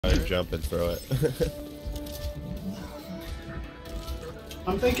jump and throw it.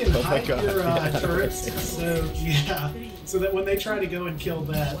 I'm thinking hide your turrets, so that when they try to go and kill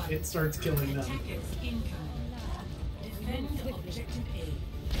that, it starts killing them.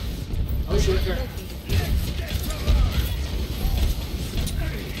 Oh shit!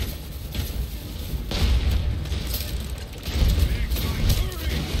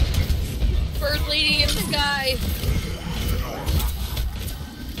 Bird lady in the sky.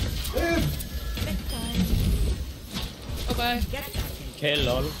 Okay. Okay,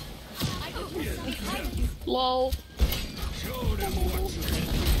 lol. Lol.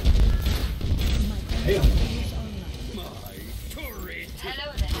 Damn.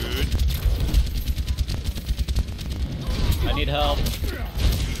 I need help.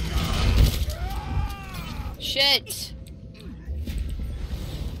 Shit.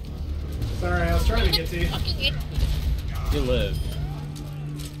 Sorry, I was trying to get to you. You live.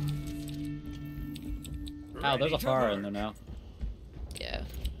 Ow, there's a fire in there now. Yeah.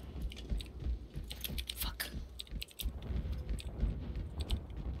 Fuck.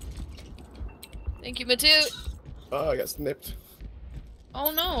 Thank you, Matoot. Oh, I got snipped.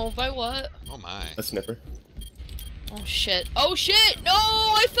 Oh no, by what? Oh my. A snipper. Oh shit. Oh shit! No!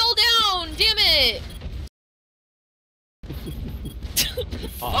 I fell down! Damn it!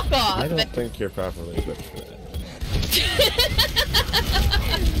 Fuck off! I don't think you're properly equipped for that.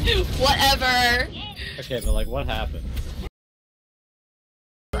 Whatever. Okay, but like, what happened?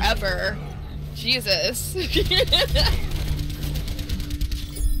 Forever. Jesus.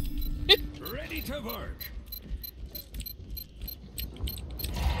 Ready to work.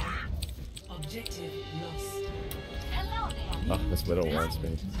 Objective lost. Oh, this middle wants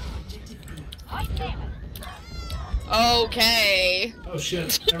me. Okay. Oh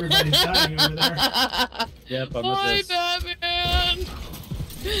shit! Everybody's dying over there. Yep, I'm Hi, with this. Batman!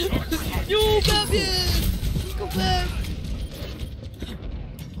 Yo, Batman! Go back!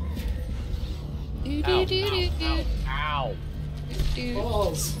 Ow, ow, ow.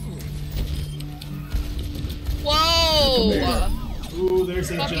 Balls. Whoa! Ooh, there's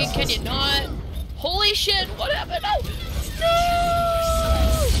a Fucking, justice. can you not? Holy shit, what happened? No! No!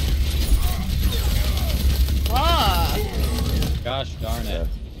 Fuck! Gosh darn it.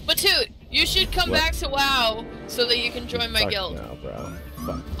 Matoot, you should come What? back to WoW so that you can join my Fuck guild. now, bro.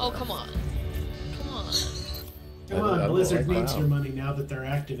 Fuck. Oh, come on. Come on. Come I on, don't Blizzard like needs WoW. your money now that they're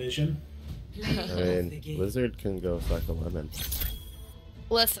Activision. I mean, Blizzard can go suck a lemon.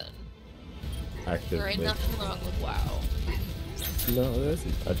 Listen, Actively. there ain't nothing wrong with WoW. No, there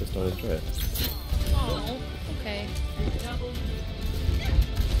isn't. I just don't enjoy it. Oh, okay.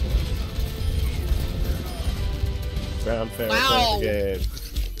 Brown fair Wow. game.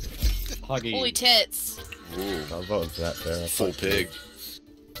 Huggy. Holy tits. Ooh. I'm voting for that fair. Full pig.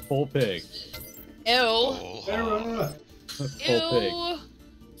 Full pig. Ew. Oh. Farrah. Full pig. Ew.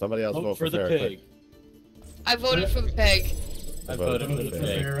 Somebody else Vote vote for the fair, pig. I voted for the pig. I voted for the Voted for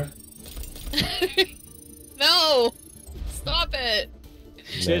pig. Farrah. No! Stop it!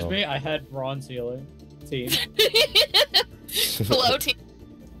 Excuse No. me, I had bronze ceiling. Team. Hello, team.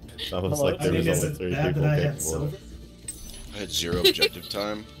 I was Hello? like, I there mean, was is only it 3 bad people that I had capable silver? of it. I had 0 objective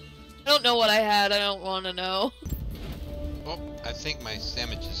time. I don't know what I had, I don't want to know. Oh, I think my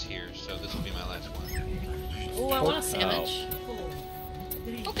sandwich is here, so this will be my last one. Ooh, I want a sandwich.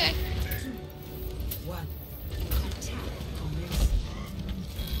 Okay.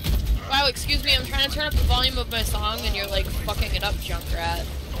 Wow, excuse me, I'm trying to turn up the volume of my song and you're like fucking it up, Junkrat.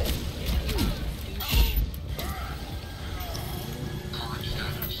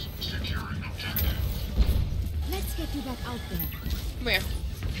 Let's get you back out there. Come here.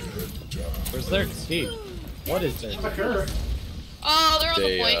 Where's their team? What is their Fuck her. Oh, they're on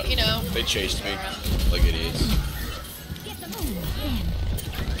They, the point, you know. They chased me like idiots. Get them on.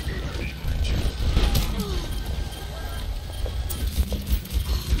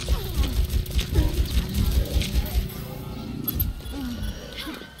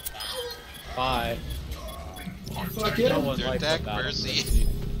 Bye. Fuck No it. one Their likes attack that. mercy.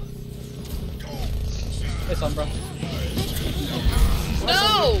 Hey, Sombra.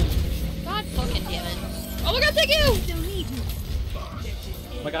 No! God fucking damn it. Oh my god, thank you! Don't need you.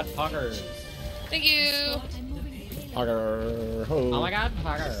 Oh my god, Poggers. Thank you! I'm moving in. Hugger, ho. Oh my god,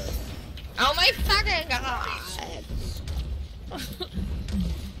 Pogger. Oh my fucking god!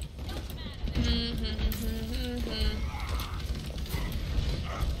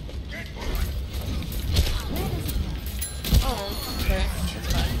 Oh, okay. That's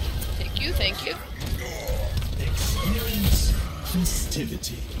fine. Thank you. Experience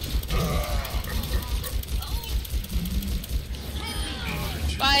festivity.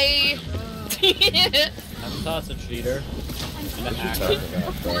 Bye! Bye! Toss a cheater. And an What are you actor. talking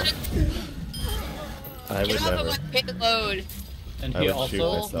about, bro? I Get would off never. of my payload. And I he would shoot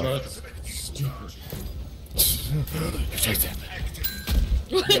also myself.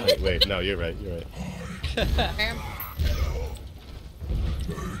 looks Wait, no, you're right, you're right.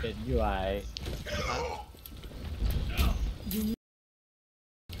 in UI.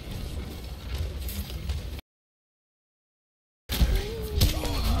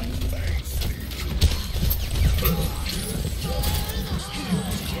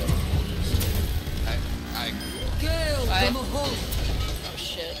 I Bye. Oh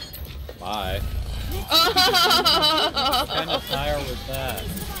shit. Bye. What kind of tire was that?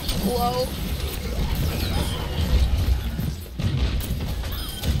 Whoa.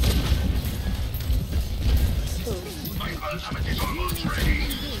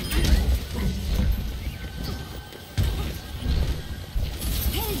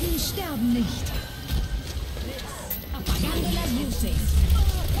 Helden sterben nicht. Apagando las luces.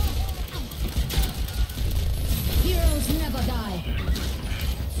 Heroes never die.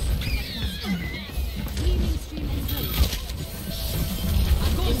 Streaming stream engaged.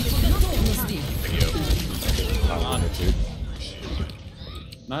 Come on, dude.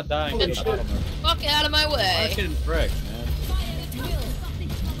 Not dying to the bottom of Fuck out of my way. fucking frick, man.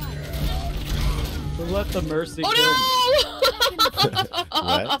 Who let the mercy kill me? Oh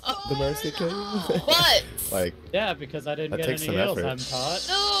Let the mercy kill you? no! What? Like, Yeah, because I didn't That get takes any some heals, effort. I'm taught.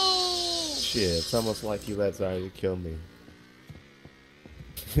 No! shit, it's almost like you let Zarya kill me.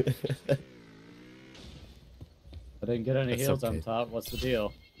 I didn't get any That's heals, okay. I'm taught. What's the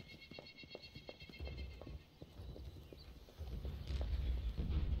deal?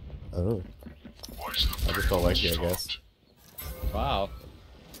 Oh. I just don't like you, I guess. Wow.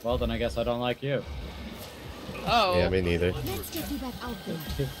 Well, then I guess I don't like you. Oh. Yeah, me neither. Let's get you back out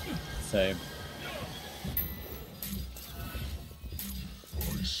there. Same.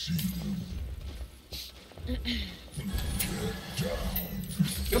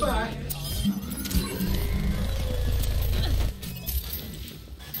 Goodbye.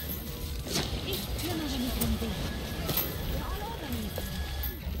 Ich kümmere mich um dich. You're all over me.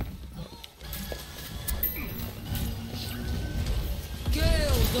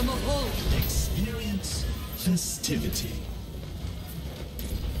 Experience festivity.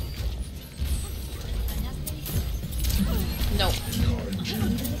 No.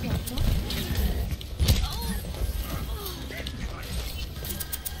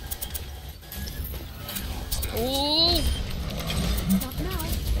 Ooh. Stop now.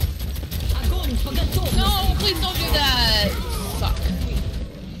 No, please don't do that. Fuck.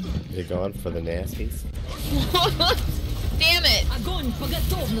 You're going for the nasties? Damn it.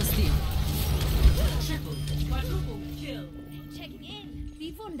 Checking in.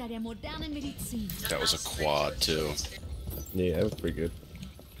 Die Wunder der modernen Medizin. That was a quad too. Yeah, that was pretty good.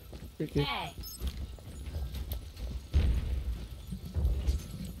 Pretty good.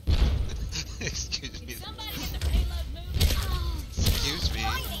 excuse me. Excuse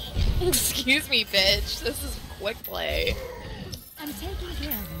me. Excuse me, bitch. This is quick play. I'm taking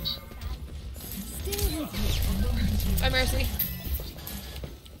care of him. Still with Bye, Mercy.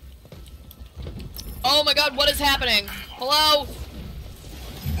 Oh my god, what is happening? Hello?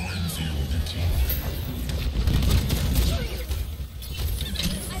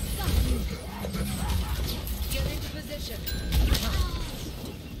 Get into position.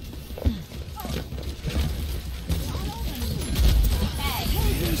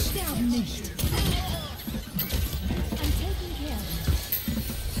 Helden sterben nicht. I'm taking care of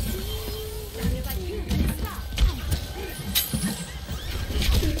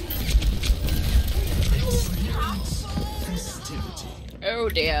Oh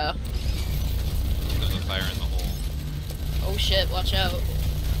dear. There's a fire in the hole. Oh shit, watch out.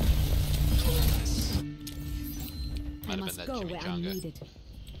 Might I have been must that go Jimmy where I'm Jonga. needed.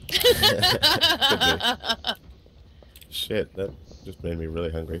 Shit, that just made me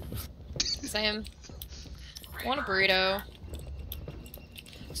really hungry. Same. I want a burrito.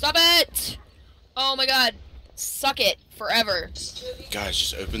 Stop it! Oh my god. Suck it forever. Guys,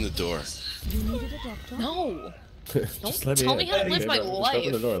 just open the door. You needed a doctor? No. Just let me tell in. me how to live Okay, my bro, just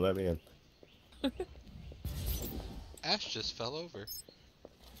open the life. door, let me in. Ash just fell over.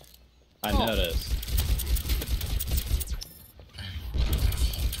 I Oh. noticed.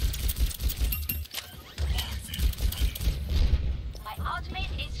 My ultimate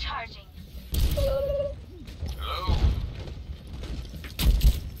is charging.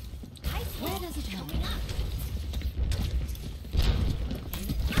 Where does it help?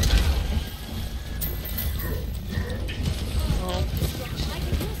 I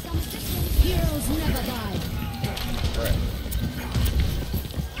can use Heroes never die. Alright.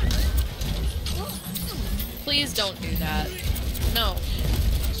 Please don't do that. No.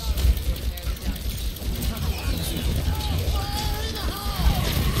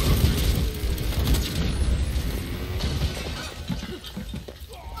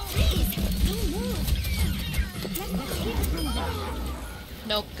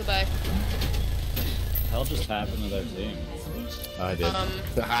 Nope, goodbye. Hell just happened to their team. I did.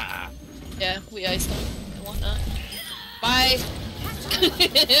 Yeah, we iced them and whatnot. Bye!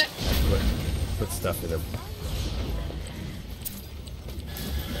 Put stuff in him.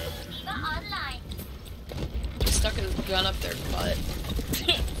 Not online. Stuck his gun up their butt.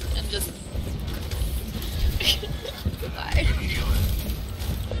 And just... Goodbye.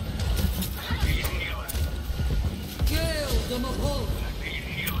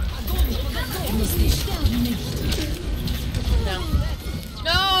 No.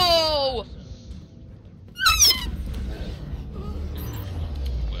 No!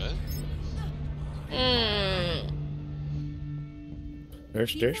 What?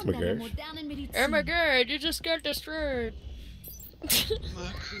 There's my girl. Oh my god, you just got destroyed.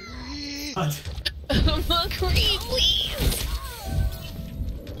 What? McCree, please!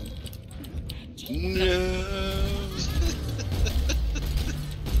 No.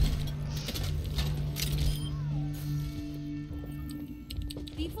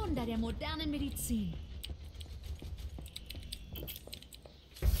 Die Wunder der modernen Medizin.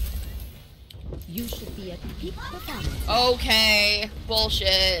 You should be at peak performance. Okay,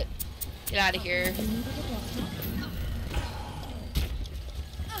 bullshit. Get out of here. You needed a doctor?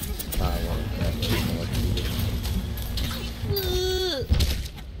 I want that.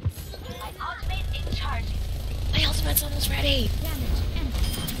 My ultimate is charging. My ultimate's almost ready. Damage and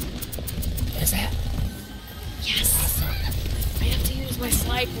Is it? Yes. I have to use my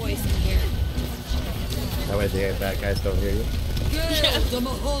slide voice in here. That way the bad guys don't hear you.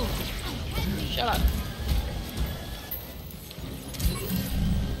 Shut up.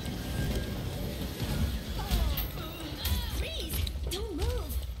 freeze! Don't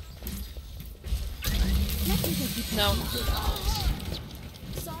move. Let me get you. No.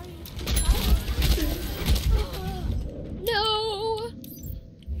 Sorry. No.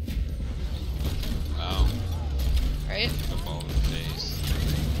 Wow. Right? The ball in the face.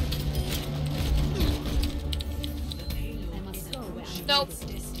 I must go where I'm Nope.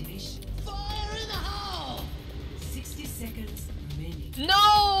 No.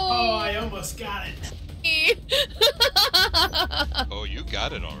 Oh, I almost got it. Oh, you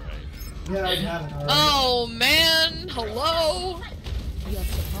got it all right. Yeah, I got it. All right. Oh man, hello. your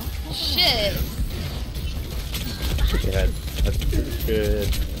support. Shit. Yeah, that's a pretty good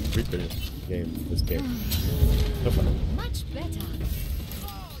Reaper game, this game. No fun. Much better.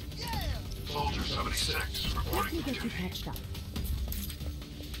 Soldier 76 Let reporting me for get you duty. patched up.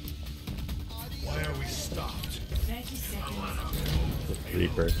 Why are we stopped?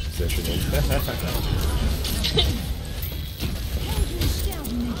 Reaper positioning. Helden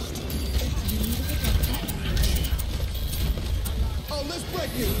sterben nicht. You needed a doctor? Oh, let's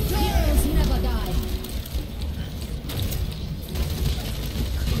break you! Heroes never die.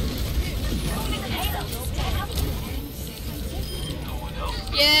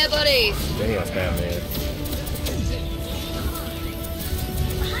 Yeah, buddy. Damn, Batman.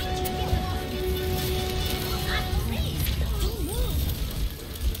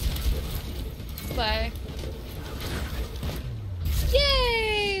 Bye.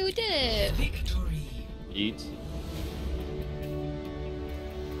 Yay, we did it. Eat.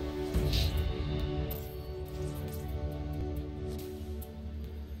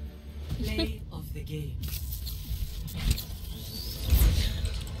 Play of the game.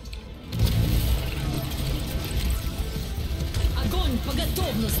 Огонь по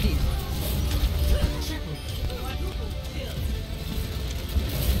готовности!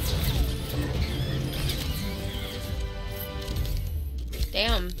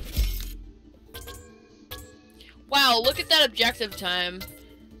 Damn. Wow, look at that objective time.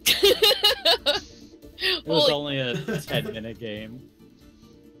 It was only a 10-minute game.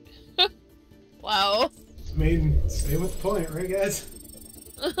 Wow. I mean, stay with the point, right, guys?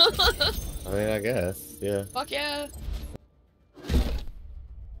 I mean, I guess, yeah. Fuck yeah.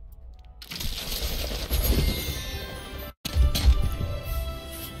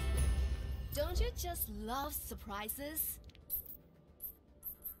 Don't you just love surprises?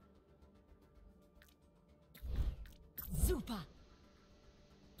 Super.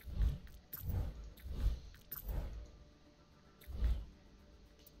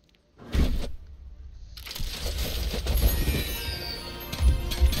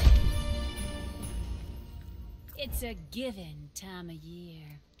 It's a given time of year.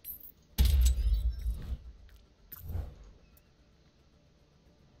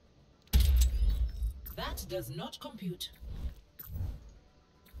 That does not compute.